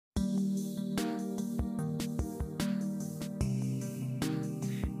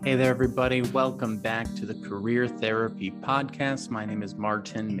Hey there, everybody. Welcome back to the Career Therapy Podcast. My name is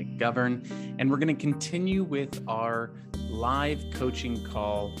Martin McGovern, and we're going to continue with our live coaching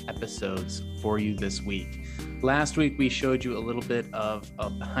call episodes for you this week. Last week, we showed you a little bit of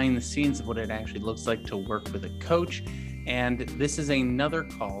behind the scenes of what it actually looks like to work with a coach. And this is another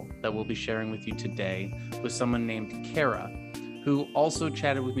call that we'll be sharing with you today with someone named Kara, who also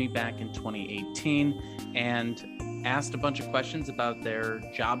chatted with me back in 2018 and asked a bunch of questions about their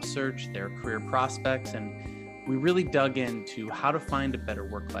job search, their career prospects, and we really dug into how to find a better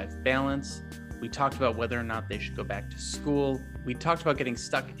work-life balance. We talked about whether or not they should go back to school. We talked about getting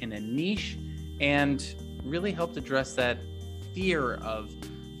stuck in a niche and really helped address that fear of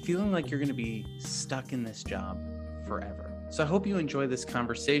feeling like you're going to be stuck in this job forever. So I hope you enjoy this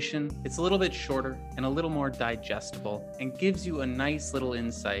conversation. It's a little bit shorter and a little more digestible and gives you a nice little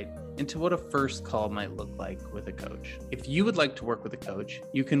insight into what a first call might look like with a coach. If you would like to work with a coach,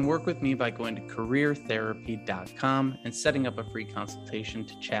 you can work with me by going to careertherapy.com and setting up a free consultation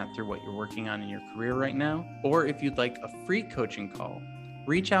to chat through what you're working on in your career right now. Or if you'd like a free coaching call,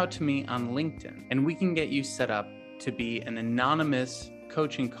 reach out to me on LinkedIn and we can get you set up to be an anonymous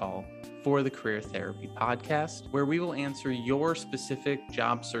coaching call for the Career Therapy Podcast, where we will answer your specific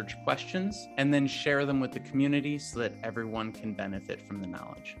job search questions and then share them with the community so that everyone can benefit from the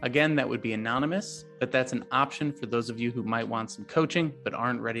knowledge. Again, that would be anonymous, but that's an option for those of you who might want some coaching but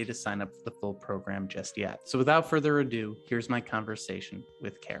aren't ready to sign up for the full program just yet. So without further ado, here's my conversation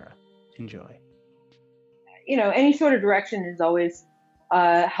with Kara. Enjoy. Any sort of direction is always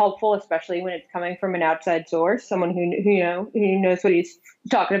helpful, especially when it's coming from an outside source, someone who knows what he's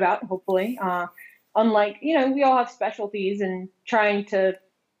talking about, hopefully. Unlike, we all have specialties, and trying to,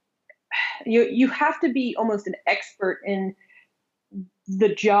 you have to be almost an expert in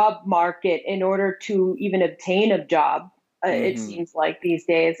the job market in order to even obtain a job, it seems like these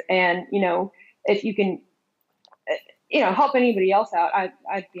days. And, if you can, help anybody else out,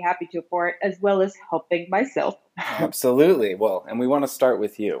 I'd be happy to for it, as well as helping myself. Absolutely. Well, and we want to start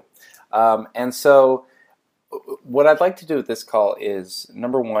with you. And so what I'd like to do with this call is,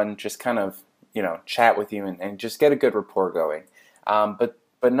 number one, just kind of, chat with you and just get a good rapport going.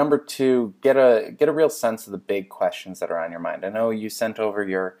 But number two, get a real sense of the big questions that are on your mind. I know you sent over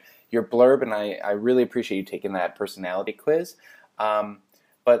your blurb, and I really appreciate you taking that personality quiz.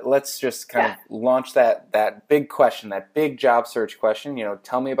 But let's just kind of launch that big question, that big job search question.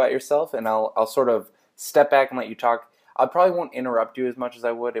 Tell me about yourself, and I'll sort of step back and let you talk. I probably won't interrupt you as much as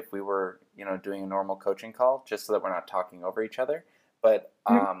I would if we were, doing a normal coaching call, just so that we're not talking over each other. But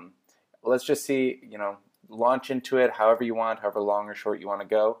let's just see, launch into it however you want, however long or short you want to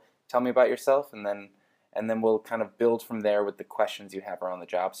go. Tell me about yourself, and then we'll kind of build from there with the questions you have around the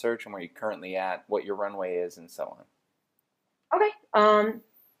job search and where you're currently at, what your runway is, and so on. Okay.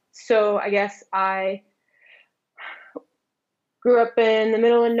 So I guess I grew up in the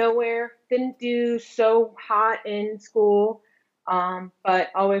middle of nowhere, didn't do so hot in school, but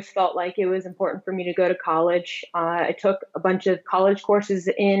always felt like it was important for me to go to college. I took a bunch of college courses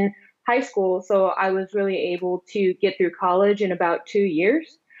in high school, so I was really able to get through college in about 2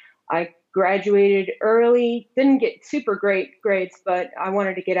 years. I graduated early, didn't get super great grades, but I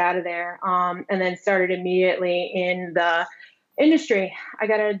wanted to get out of there, and then started immediately in the industry. I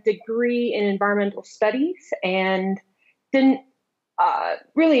got a degree in environmental studies and didn't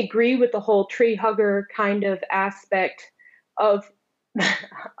really agree with the whole tree hugger kind of aspect of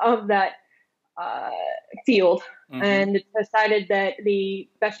that field, and decided that the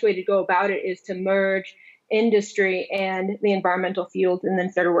best way to go about it is to merge industry and the environmental field, and then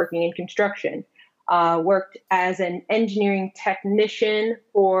started working in construction. Worked as an engineering technician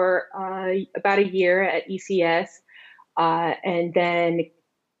for about a year at ECS, and then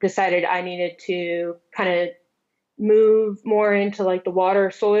decided I needed to kind of move more into like the water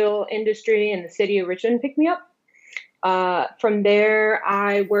soil industry, and the city of Richmond picked me up. From there,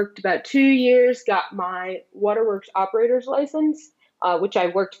 I worked about 2 years, got my waterworks operator's license, which I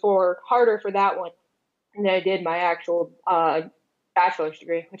worked for harder for that one than I did my actual bachelor's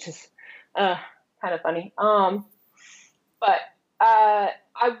degree, which is kind of funny. But I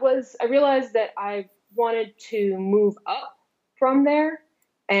realized that I wanted to move up from there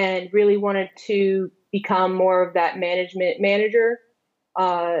and really wanted to become more of that manager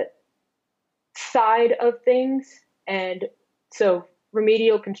side of things. And so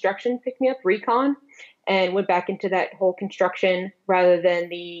remedial construction picked me up, recon, and went back into that whole construction rather than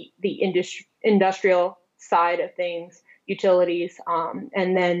the industrial side of things, utilities,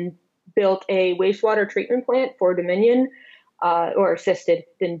 and then built a wastewater treatment plant for Dominion, or assisted,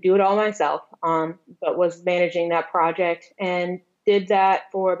 didn't do it all myself, but was managing that project, and did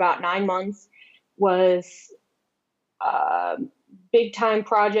that for about 9 months, was a big time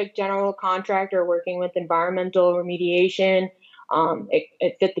project general contractor working with environmental remediation.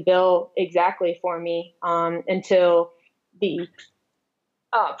 It fit the bill exactly for me until the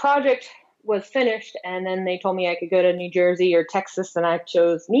project was finished, and then they told me I could go to New Jersey or Texas, and I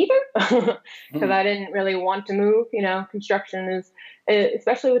chose neither because I didn't really want to move. Construction is,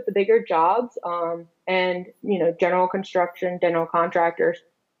 especially with the bigger jobs, and general construction, general contractors,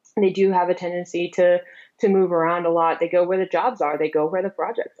 they do have a tendency to move around a lot. They go where the jobs are, they go where the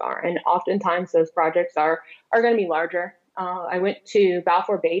projects are, and oftentimes those projects are going to be larger. I went to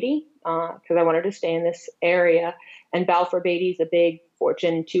Balfour Beatty because I wanted to stay in this area, and Balfour Beatty is a big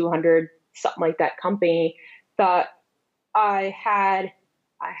Fortune 200, something like that company. Thought I had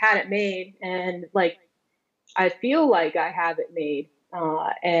it made, and like I feel like I have it made,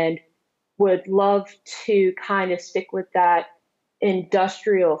 and would love to kind of stick with that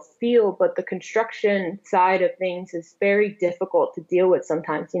industrial field. But the construction side of things is very difficult to deal with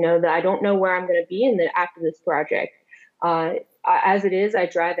sometimes. That I don't know where I'm going to be after this project. As it is, I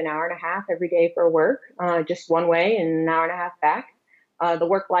drive an hour and a half every day for work, just one way, and an hour and a half back. The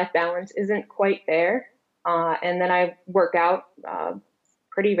work-life balance isn't quite there. And then I work out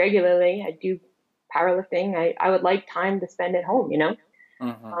pretty regularly. I do powerlifting. I would like time to spend at home,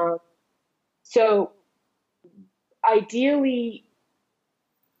 Mm-hmm. So ideally,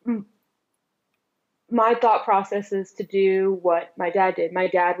 my thought process is to do what my dad did. My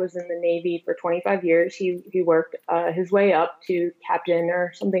dad was in the Navy for 25 years. He worked his way up to captain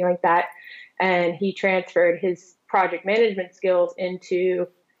or something like that. And he transferred his project management skills into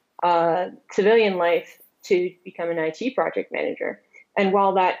civilian life to become an IT project manager. And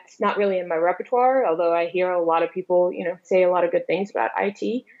while that's not really in my repertoire, although I hear a lot of people, say a lot of good things about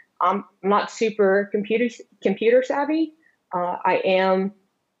IT, I'm not super computer savvy. I am.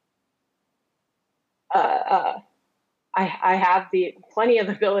 I have plenty of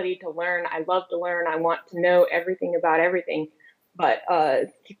ability to learn. I love to learn. I want to know everything about everything. But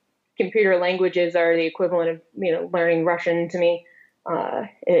computer languages are the equivalent of learning Russian to me.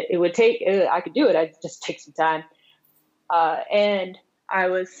 It would take. I could do it. I'd just take some time. And I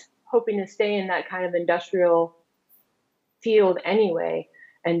was hoping to stay in that kind of industrial field anyway,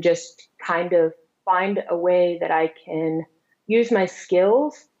 and just kind of find a way that I can use my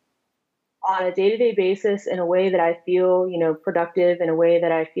skills on a day-to-day basis in a way that I feel, productive, in a way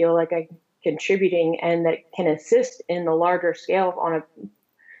that I feel like I'm contributing and that can assist in the larger scale on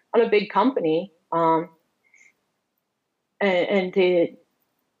a big company, and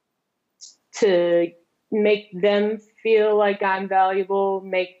to make them feel like I'm valuable,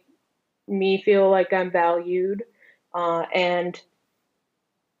 make me feel like I'm valued, and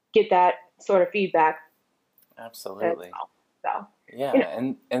get that sort of feedback. Absolutely. So.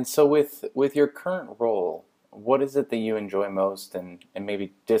 Yeah, and so with your current role, what is it that you enjoy most and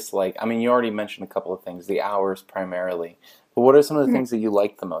maybe dislike? I mean, you already mentioned a couple of things, the hours primarily, but what are some of the things that you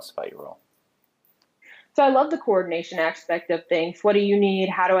like the most about your role? So I love the coordination aspect of things. What do you need?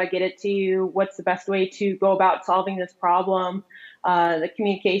 How do I get it to you? What's the best way to go about solving this problem? The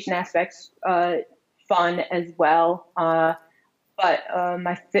communication aspect's fun as well. But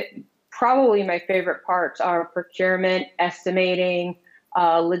probably my favorite parts are procurement, estimating,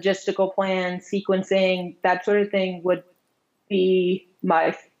 logistical plans, sequencing, that sort of thing would be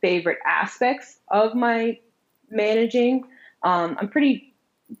my favorite aspects of my managing. I'm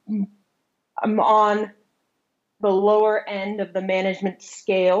on the lower end of the management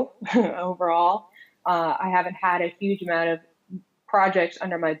scale overall. I haven't had a huge amount of projects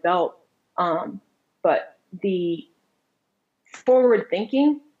under my belt, but the forward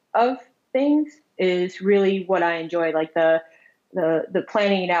thinking of things is really what I enjoy, like the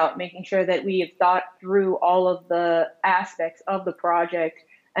planning it out, making sure that we have thought through all of the aspects of the project,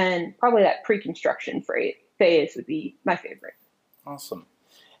 and probably that pre-construction phase would be my favorite. Awesome.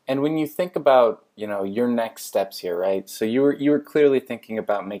 And when you think about, your next steps here, right? So you were clearly thinking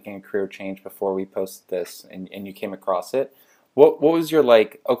about making a career change before we posted this, and you came across it. What was your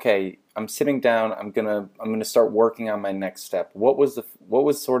okay, I'm sitting down, I'm gonna start working on my next step. What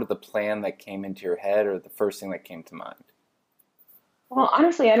was sort of the plan that came into your head, or the first thing that came to mind? Well,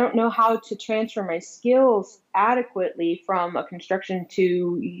 honestly, I don't know how to transfer my skills adequately from a construction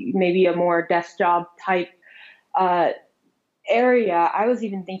to maybe a more desk job type area. I was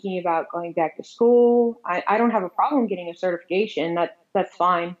even thinking about going back to school. I don't have a problem getting a certification. That's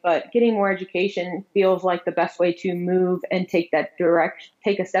fine. But getting more education feels like the best way to move and take a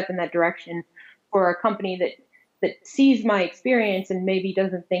step in that direction for a company that sees my experience and maybe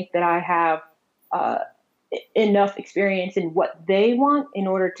doesn't think that I have enough experience in what they want in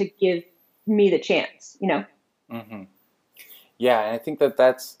order to give me the chance, you know? Hmm. Yeah, and I think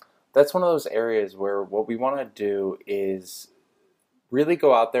that's one of those areas where what we want to do is really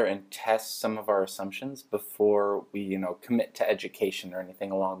go out there and test some of our assumptions before we, commit to education or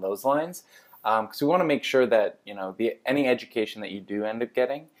anything along those lines. Because we want to make sure that, any education that you do end up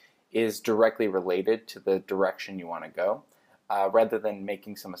getting is directly related to the direction you want to go, rather than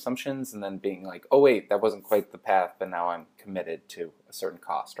making some assumptions and then being like, oh, wait, that wasn't quite the path, but now I'm committed to a certain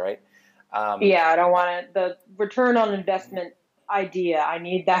cost, right? Yeah, I don't want the return on investment idea. I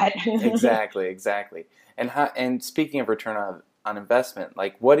need that. Exactly. And speaking of return on investment,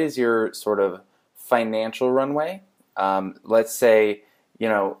 like what is your sort of financial runway? Let's say,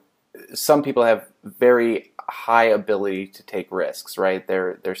 some people have very high ability to take risks, right?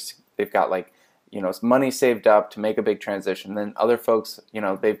 They've got like, money saved up to make a big transition. Then other folks,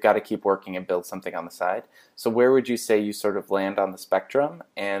 they've got to keep working and build something on the side. So where would you say you sort of land on the spectrum?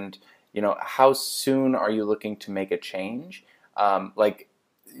 And, how soon are you looking to make a change?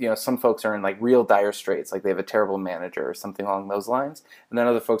 Some folks are in like real dire straits, like they have a terrible manager or something along those lines. And then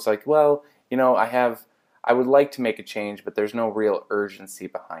other folks are like, well, I would like to make a change, but there's no real urgency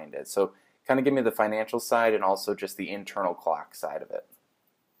behind it. So kind of give me the financial side and also just the internal clock side of it.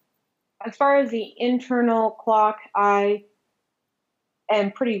 As far as the internal clock, I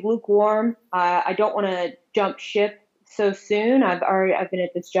am pretty lukewarm. I don't want to jump ship so soon. I've been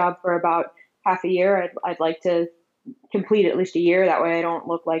at this job for about half a year. I'd like to complete at least a year. That way I don't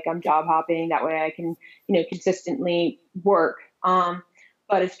look like I'm job hopping. That way I can, consistently work.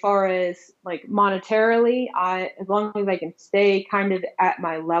 But as far as like monetarily, as long as I can stay kind of at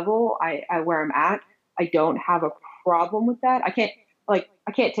my level, where I'm at, I don't have a problem with that. I can't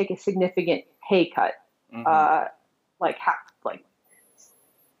take a significant pay cut. Mm-hmm. Like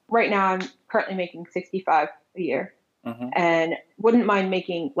right now I'm currently making 65 a year, mm-hmm. and wouldn't mind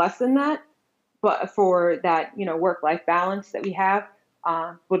making less than that. But for that, work-life balance that we have,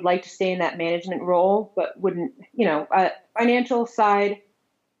 would like to stay in that management role, but wouldn't, financial side,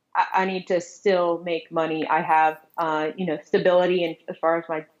 I need to still make money. I have, stability in, as far as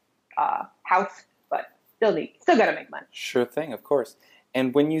my house, but still got to make money. Sure thing, of course.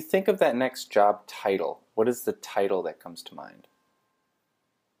 And when you think of that next job title, what is the title that comes to mind?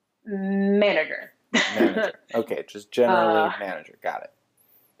 Manager. Manager. Okay, just generally manager. Got it.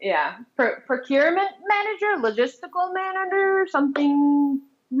 Yeah, procurement manager, logistical manager, something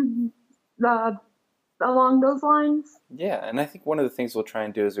along those lines. Yeah, and I think one of the things we'll try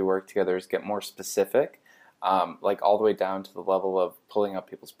and do as we work together is get more specific, like all the way down to the level of pulling up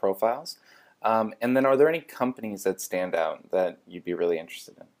people's profiles. And then are there any companies that stand out that you'd be really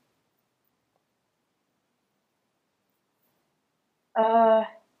interested in?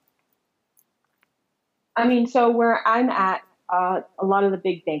 So where I'm at, a lot of the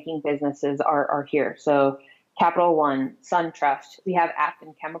big banking businesses are here. So Capital One, SunTrust. We have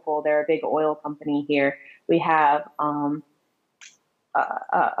Afton Chemical. They're a big oil company here. We have a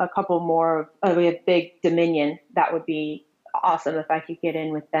couple more. We have Big Dominion. That would be awesome if I could get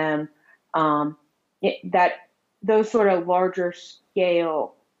in with them. Those sort of larger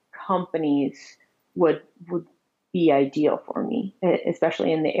scale companies would be ideal for me,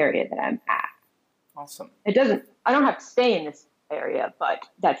 especially in the area that I'm at. Awesome. I don't have to stay in this area, but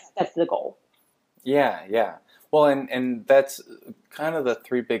that's the goal. Yeah. Well, and that's kind of the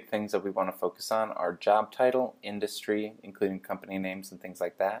three big things that we want to focus on are job title, industry, including company names and things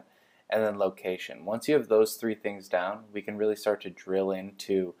like that, and then location. Once you have those three things down, we can really start to drill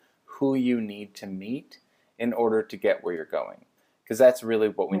into who you need to meet in order to get where you're going. Because that's really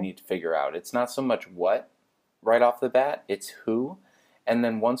what we need to figure out. It's not so much what right off the bat, it's who. And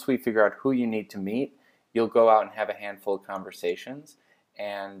then once we figure out who you need to meet, you'll go out and have a handful of conversations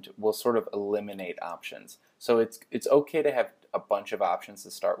and we'll sort of eliminate options. So it's okay to have a bunch of options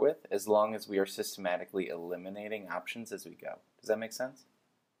to start with as long as we are systematically eliminating options as we go. Does that make sense?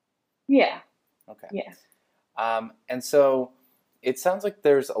 Yeah. Okay. Yeah. And so it sounds like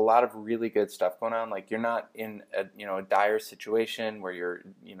there's a lot of really good stuff going on. Like you're not in a dire situation where you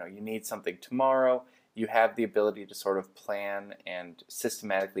need something tomorrow. You have the ability to sort of plan and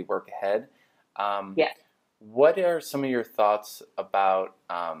systematically work ahead. Yeah. What are some of your thoughts about,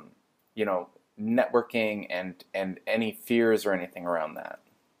 networking and any fears or anything around that?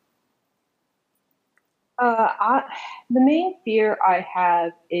 The main fear I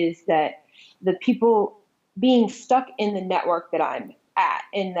have is that the people being stuck in the network that I'm at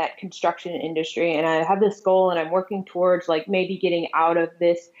in that construction industry, and I have this goal and I'm working towards like maybe getting out of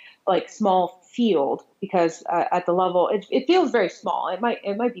this like small field because at the level it feels very small. It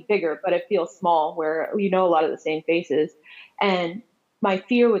might be bigger, but it feels small where a lot of the same faces. And my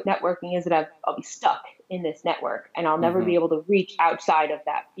fear with networking is that I'll be stuck in this network and I'll never Mm-hmm. be able to reach outside of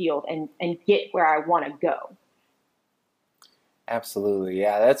that field and get where I want to go. Absolutely.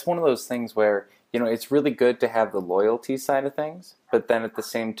 Yeah, that's one of those things where, it's really good to have the loyalty side of things, but then at the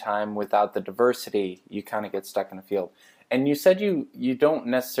same time, without the diversity, you kind of get stuck in a field. And you said you don't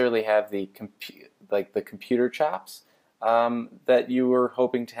necessarily have the the computer chops that you were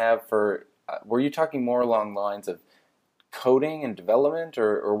hoping to have for. Were you talking more along the lines of coding and development,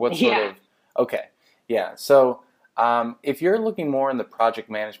 or what sort Yeah. of? Okay, yeah. So if you're looking more in the project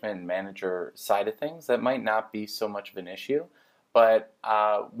management and manager side of things, that might not be so much of an issue. But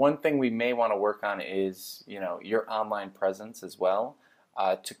one thing we may want to work on is, your online presence as well,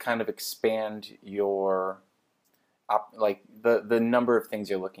 to kind of expand your the number of things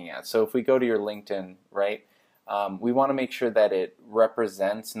you're looking at. So if we go to your LinkedIn, right, we want to make sure that it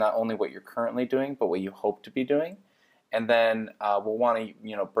represents not only what you're currently doing, but what you hope to be doing. And then we'll want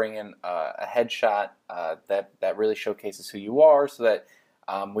to, bring in a headshot that really showcases who you are, so that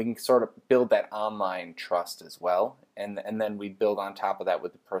we can sort of build that online trust as well. And then we build on top of that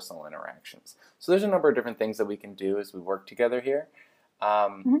with the personal interactions. So there's a number of different things that we can do as we work together here.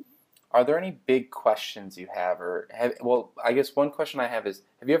 Mm-hmm. Are there any big questions you have, well, I guess one question I have is,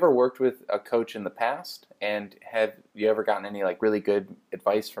 have you ever worked with a coach in the past, and have you ever gotten any really good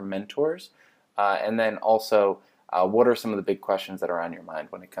advice from mentors? And then also, what are some of the big questions that are on your mind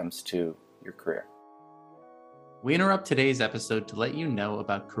when it comes to your career? We interrupt today's episode to let you know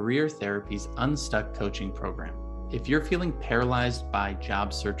about Career Therapy's Unstuck coaching program. If you're feeling paralyzed by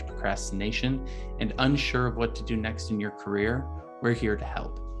job search procrastination and unsure of what to do next in your career, we're here to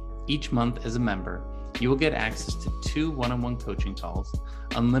help. Each month as a member, you will get access to 2 one-on-one coaching calls,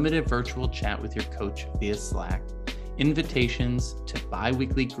 unlimited virtual chat with your coach via Slack, invitations to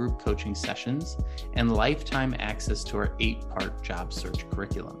bi-weekly group coaching sessions, and lifetime access to our 8-part job search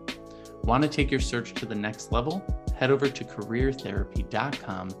curriculum. Want to take your search to the next level? Head over to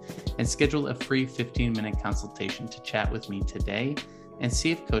careertherapy.com and schedule a free 15-minute consultation to chat with me today and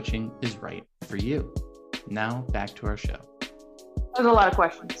see if coaching is right for you. Now back to our show. There's a lot of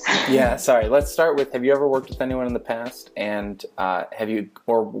questions. Yeah, sorry. Let's start with, have you ever worked with anyone in the past? And have you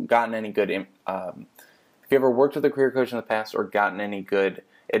gotten any good, have you ever worked with a career coach in the past or gotten any good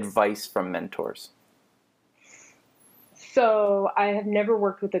advice from mentors? So I have never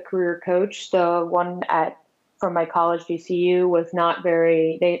worked with a career coach. The one from my college, VCU, was not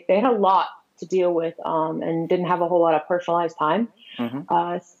very. They had a lot to deal with and didn't have a whole lot of personalized time.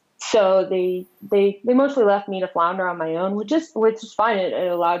 Mm-hmm. So they mostly left me to flounder on my own, which is fine. It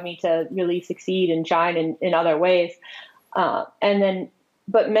allowed me to really succeed and shine in other ways. But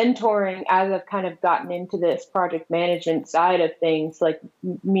mentoring, as I've kind of gotten into this project management side of things, like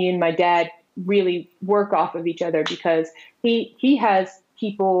me and my dad really work off of each other because he has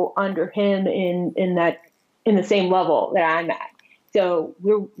people under him in the same level that I'm at. So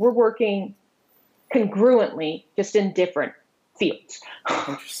we're working congruently, just in different fields.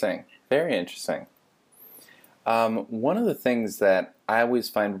 Interesting. Very interesting. One of the things that I always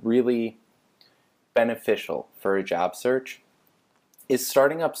find really beneficial for a job search is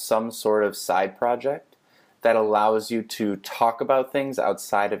starting up some sort of side project that allows you to talk about things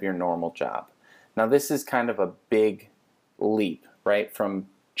outside of your normal job. Now, this is kind of a big leap, right? From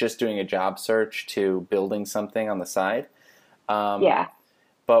just doing a job search to building something on the side. Yeah.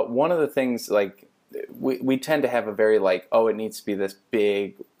 But one of the things, we tend to have a very it needs to be this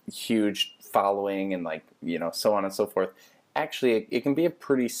big, huge following and so on and so forth. Actually, it can be a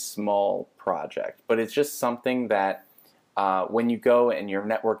pretty small project, but it's just something that when you go and you're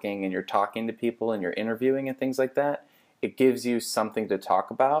networking and you're talking to people and you're interviewing and things like that, it gives you something to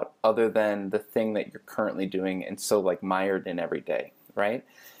talk about other than the thing that you're currently doing and so mired in every day, right?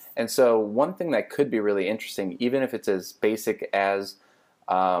 And so one thing that could be really interesting, even if it's as basic as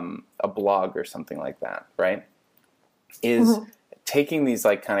a blog or something like that, right, is taking these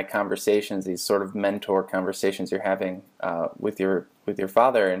kind of conversations, these sort of mentor conversations you're having with your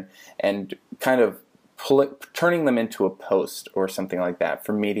father, and kind of turning them into a post or something like that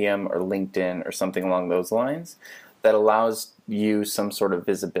for Medium or LinkedIn or something along those lines that allows you some sort of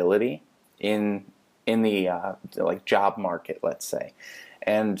visibility in the job market, let's say.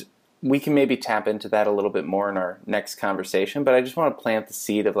 And we can maybe tap into that a little bit more in our next conversation, but I just want to plant the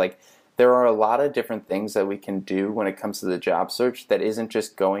seed of there are a lot of different things that we can do when it comes to the job search that isn't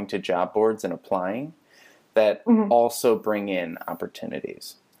just going to job boards and applying, that also bring in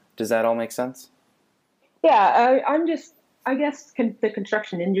opportunities. Does that all make sense? Yeah, I'm just I guess the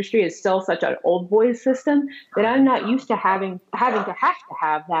construction industry is still such an old boys system that I'm not used to having to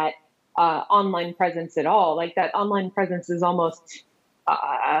have that online presence at all. Like that online presence is almost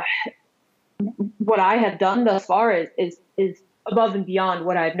uh, what I have done thus far is above and beyond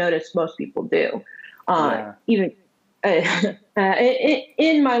what I've noticed most people do. Even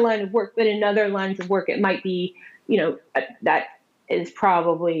in my line of work, but in other lines of work, it might be, that is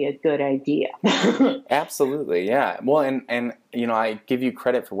probably a good idea. Absolutely, yeah. Well, and I give you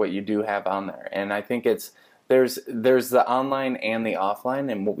credit for what you do have on there, and I think there's the online and the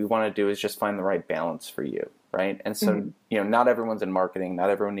offline, and what we want to do is just find the right balance for you, right? And so, not everyone's in marketing, not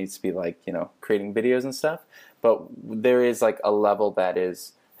everyone needs to be like, creating videos and stuff, but there is like a level that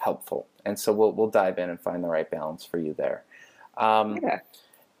is helpful, and so we'll dive in and find the right balance for you there. Okay.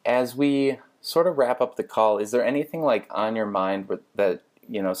 As we sort of wrap up the call, is there anything like on your mind that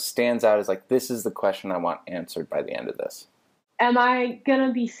stands out as like, this is the question I want answered by the end of this? Am I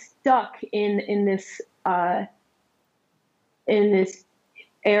gonna be stuck in this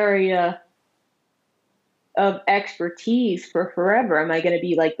area of expertise for forever? Am I going to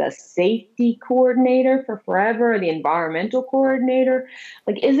be like the safety coordinator for forever, or the environmental coordinator?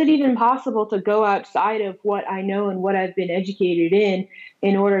 Like, is it even possible to go outside of what I know and what I've been educated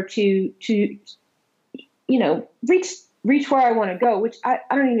in order to reach where I want to go, which I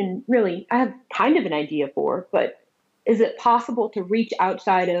don't even really, I have kind of an idea for, but is it possible to reach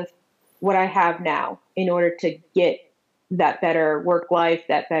outside of what I have now in order to get that better work life,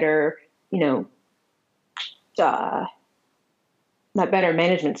 that better, that better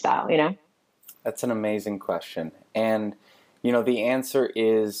management style, That's an amazing question. And, the answer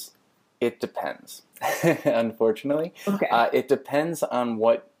is, it depends, unfortunately. Okay. It depends on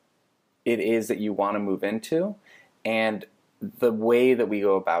what it is that you want to move into and the way that we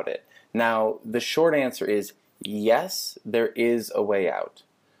go about it. Now, the short answer is yes, there is a way out.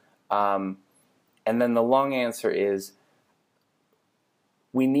 And then the long answer is,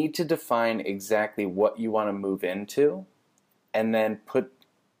 we need to define exactly what you want to move into, and then put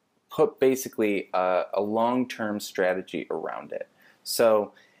basically a long-term strategy around it.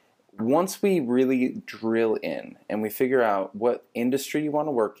 So once we really drill in and we figure out what industry you want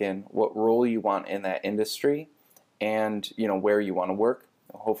to work in, what role you want in that industry, and where you want to work,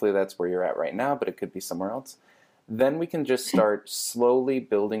 hopefully that's where you're at right now, but it could be somewhere else, then we can just start slowly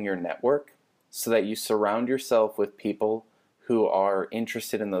building your network so that you surround yourself with people who are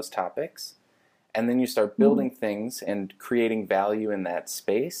interested in those topics, and then you start building things and creating value in that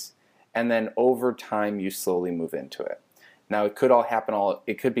space, and then over time you slowly move into it. Now it could all happen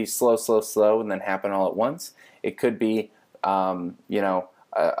it could be slow, and then happen all at once. It could be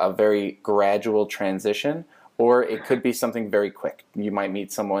a very gradual transition, or it could be something very quick. You might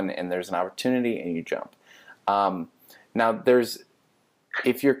meet someone and there's an opportunity and you jump. Now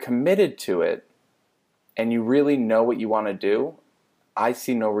if you're committed to it, and you really know what you want to do, I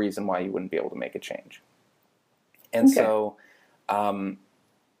see no reason why you wouldn't be able to make a change. And so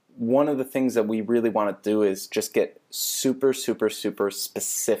one of the things that we really want to do is just get super, super, super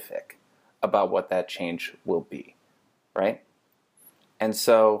specific about what that change will be, right? And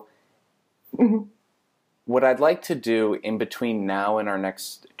so what I'd like to do in between now and our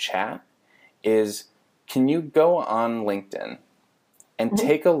next chat is, can you go on LinkedIn and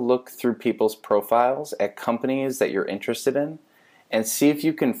take a look through people's profiles at companies that you're interested in, and see if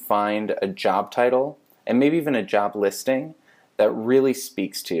you can find a job title and maybe even a job listing that really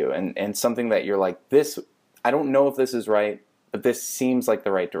speaks to you, and something that you're like, this, I don't know if this is right, but this seems like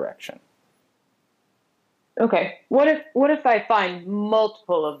the right direction. Okay. What if I find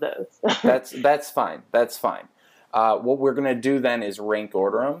multiple of those? That's fine. That's fine. What we're going to do then is rank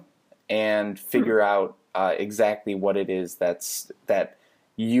order them and figure out exactly what it is that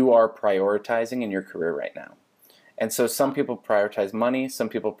you are prioritizing in your career right now. And so some people prioritize money, some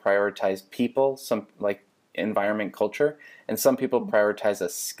people prioritize people, some like environment, culture, and some people prioritize a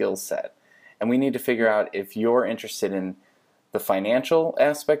skill set. And we need to figure out if you're interested in the financial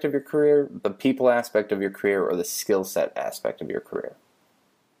aspect of your career, the people aspect of your career, or the skill set aspect of your career.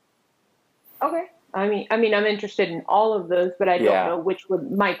 Okay. I mean, I'm interested in all of those, but I don't know which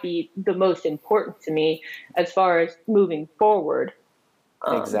might be the most important to me as far as moving forward.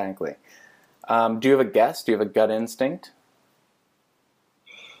 Exactly. Do you have a guess? Do you have a gut instinct?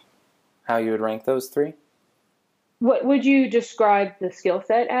 How you would rank those three? What would you describe the skill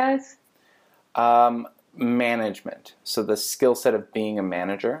set as? Management. So the skill set of being a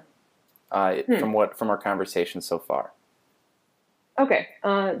manager, from our conversation so far. Okay.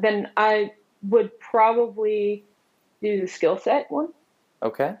 Then I would probably do the skill set one.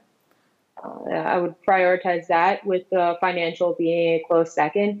 Okay. I would prioritize that, with financial being a close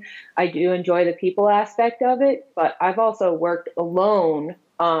second. I do enjoy the people aspect of it, but I've also worked alone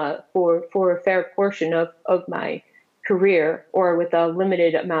for a fair portion of my career, or with a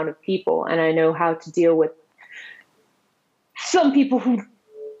limited amount of people, and I know how to deal with some people who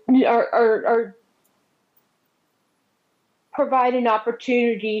are provide an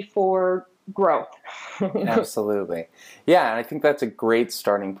opportunity for growth. Absolutely. Yeah, and I think that's a great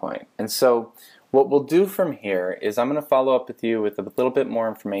starting point. And so what we'll do from here is I'm going to follow up with you with a little bit more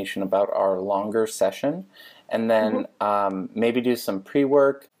information about our longer session, and then maybe do some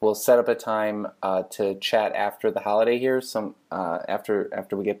pre-work. We'll set up a time to chat after the holiday here, after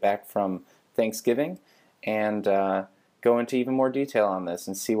we get back from Thanksgiving, and go into even more detail on this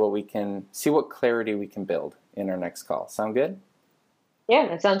and see what clarity we can build in our next call. Sound good? Yeah,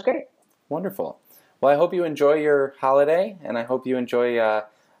 that sounds great. Wonderful. Well, I hope you enjoy your holiday, and I hope you enjoy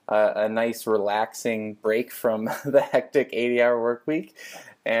a nice, relaxing break from the hectic 80-hour work week.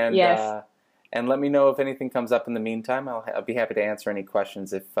 And yes. And let me know if anything comes up in the meantime. I'll be happy to answer any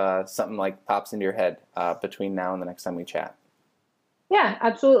questions if something like pops into your head between now and the next time we chat. Yeah,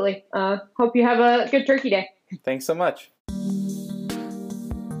 absolutely. Hope you have a good Turkey Day. Thanks so much.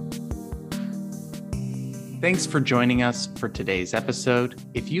 Thanks for joining us for today's episode.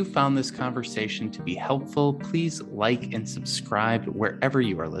 If you found this conversation to be helpful, please like and subscribe wherever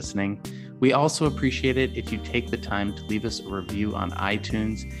you are listening. We also appreciate it if you take the time to leave us a review on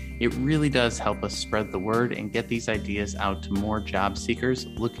iTunes. It really does help us spread the word and get these ideas out to more job seekers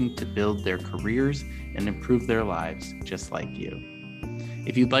looking to build their careers and improve their lives just like you.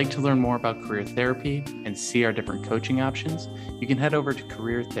 If you'd like to learn more about career therapy and see our different coaching options, you can head over to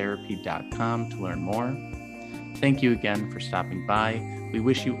careertherapy.com to learn more. Thank you again for stopping by. We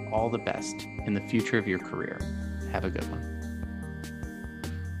wish you all the best in the future of your career. Have a good one.